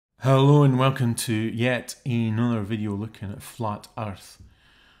Hello and welcome to yet another video looking at flat earth.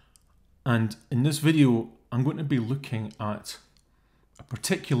 And in this video I'm going to be looking at a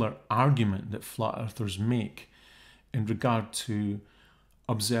particular argument that flat earthers make in regard to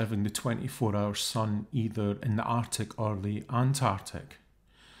observing the 24-hour sun either in the Arctic or the Antarctic.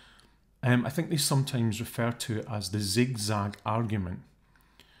 I think they sometimes refer to it as the zigzag argument.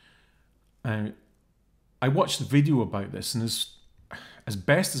 I watched a video about this, and as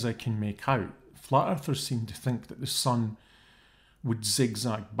best as I can make out, flat earthers seem to think that the sun would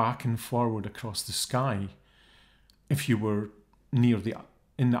zigzag back and forward across the sky if you were in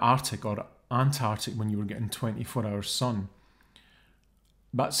the Arctic or Antarctic when you were getting 24-hour sun.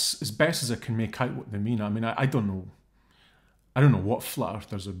 That's as best as I can make out what they mean. I mean, I don't know. I don't know what flat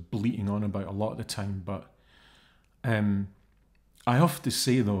earthers are bleating on about a lot of the time, but I have to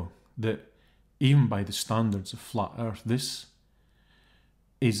say though that even by the standards of flat earth, this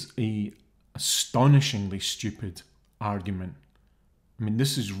is a astonishingly stupid argument. I mean,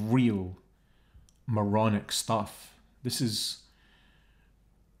 this is real moronic stuff. This is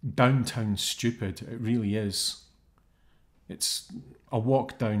downtown stupid. It really is. It's a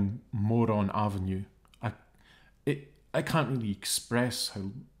walk down Moron Avenue. I can't really express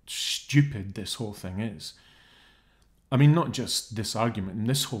how stupid this whole thing is. I mean, not just this argument and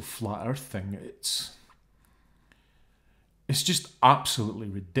this whole flat earth thing, it's just absolutely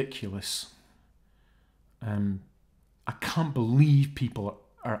ridiculous. I can't believe people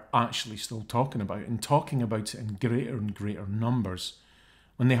are actually still talking about it and talking about it in greater and greater numbers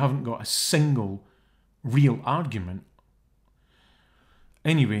when they haven't got a single real argument.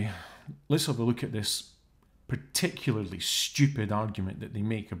 Anyway, let's have a look at this particularly stupid argument that they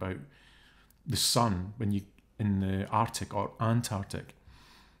make about the sun when you in the Arctic or Antarctic.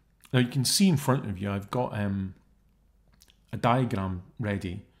 Now you can see in front of you I've got a diagram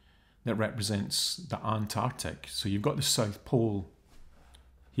ready that represents the Antarctic. So you've got the South Pole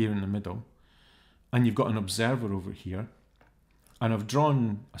here in the middle, and you've got an observer over here, and I've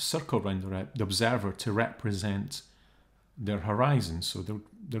drawn a circle around the observer to represent their horizon, so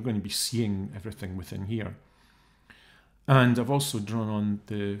they're going to be seeing everything within here. And I've also drawn on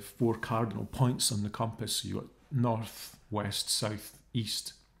the 4 cardinal points on the compass, so you've got north, west, south,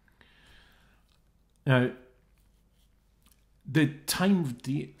 east. Now, the time of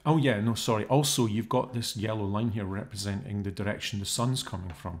day... Oh yeah, no, sorry. Also, you've got this yellow line here representing the direction the sun's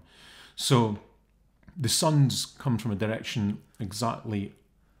coming from. So, the sun's come from a direction exactly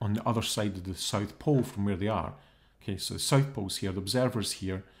on the other side of the South Pole from where they are. Okay, so the South Pole's here, the observer's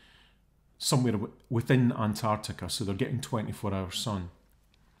here, somewhere within Antarctica, so they're getting 24-hour sun.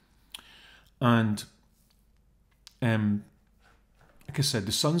 And, like I said,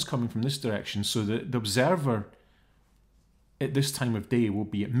 the sun's coming from this direction, so the observer at this time of day will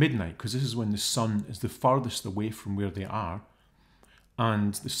be at midnight, because this is when the sun is the farthest away from where they are,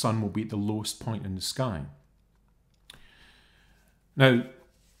 and the sun will be at the lowest point in the sky. Now,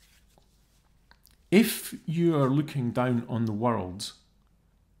 if you are looking down on the world,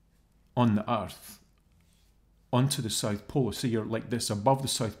 on the Earth, onto the South Pole, so you're like this above the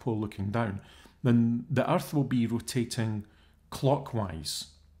South Pole looking down, then the Earth will be rotating clockwise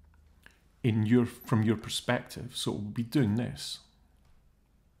from your perspective. So it will be doing this.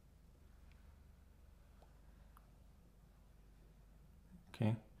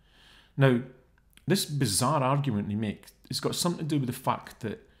 Okay. Now, this bizarre argument they make, it's got something to do with the fact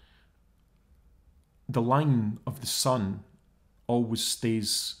that the line of the sun always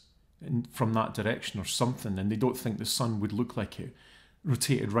stays from that direction or something, and they don't think the sun would look like it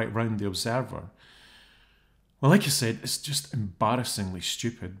rotated right round the observer. Well, like I said, it's just embarrassingly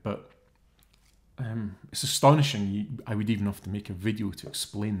stupid, but it's astonishing I would even have to make a video to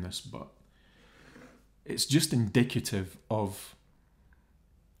explain this, but it's just indicative of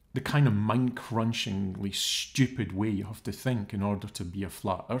the kind of mind-crunchingly stupid way you have to think in order to be a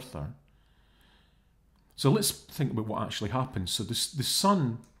flat earther. So let's think about what actually happens. So the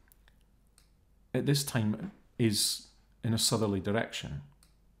sun at this time is in a southerly direction.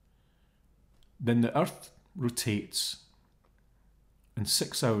 Then the Earth rotates, and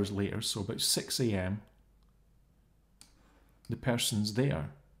 6 hours later, so about 6 AM, the person's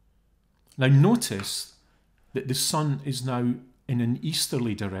there. Now notice that the sun is now in an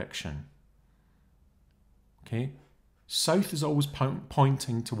easterly direction. Okay? South is always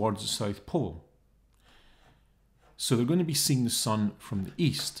pointing towards the South Pole. So they're going to be seeing the sun from the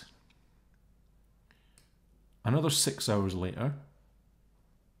east. Another 6 hours later,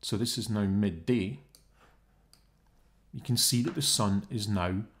 so this is now midday, you can see that the sun is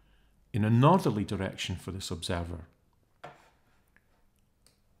now in a northerly direction for this observer.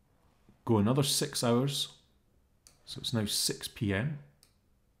 Go another 6 hours. So it's now 6 p.m.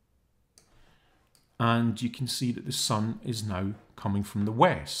 And you can see that the sun is now coming from the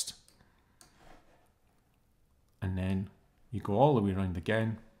west. And then you go all the way around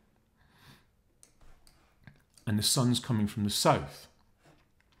again. And the sun's coming from the south.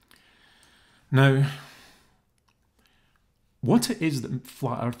 Now, what it is that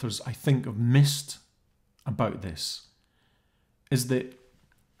flat earthers, I think, have missed about this is that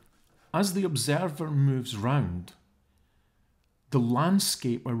as the observer moves round, the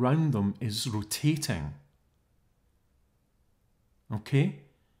landscape around them is rotating. Okay?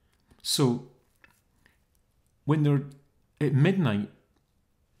 So, when they're at midnight,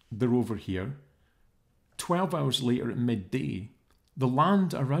 they're over here. 12 hours later at midday, the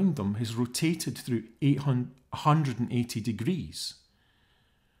land around them has rotated through 180 degrees.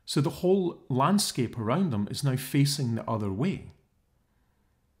 So the whole landscape around them is now facing the other way.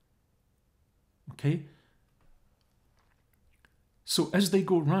 Okay? So as they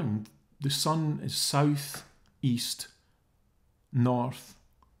go round, the sun is south, east, north,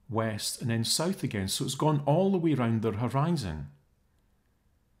 west, and then south again. So it's gone all the way around their horizon.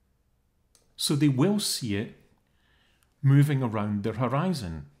 So they will see it moving around their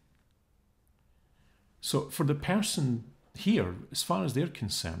horizon. So for the person here, as far as they're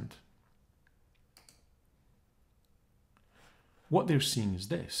concerned, what they're seeing is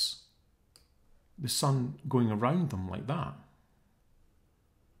this. The sun going around them like that.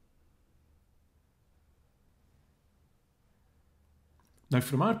 Now,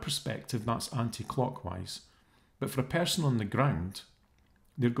 from our perspective, that's anti-clockwise. But for a person on the ground,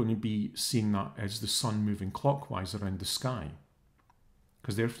 they're going to be seeing that as the sun moving clockwise around the sky.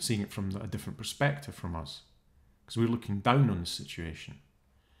 Because they're seeing it from a different perspective from us. Because we're looking down on the situation.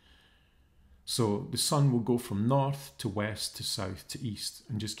 So the sun will go from north to west to south to east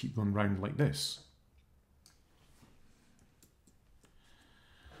and just keep going round like this.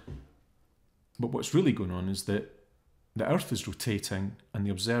 But what's really going on is that the Earth is rotating and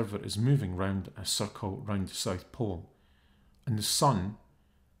the observer is moving round a circle round the South Pole. And the sun,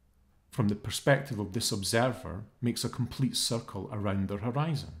 from the perspective of this observer, makes a complete circle around their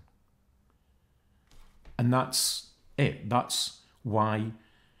horizon. And that's it. That's why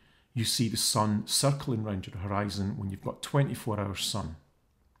you see the sun circling around your horizon when you've got 24-hour sun.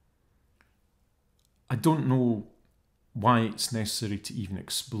 I don't know why it's necessary to even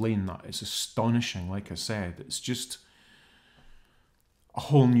explain that. It's astonishing, like I said. It's just a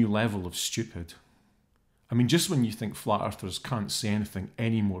whole new level of stupid. I mean, just when you think flat earthers can't say anything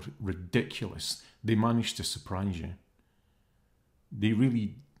any more ridiculous, they manage to surprise you. They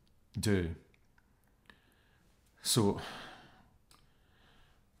really do. So,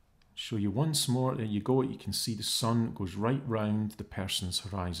 show you once more. There you go. You can see the sun goes right round the person's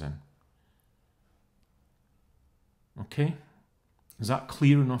horizon. Okay? Is that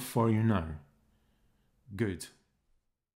clear enough for you now? Good.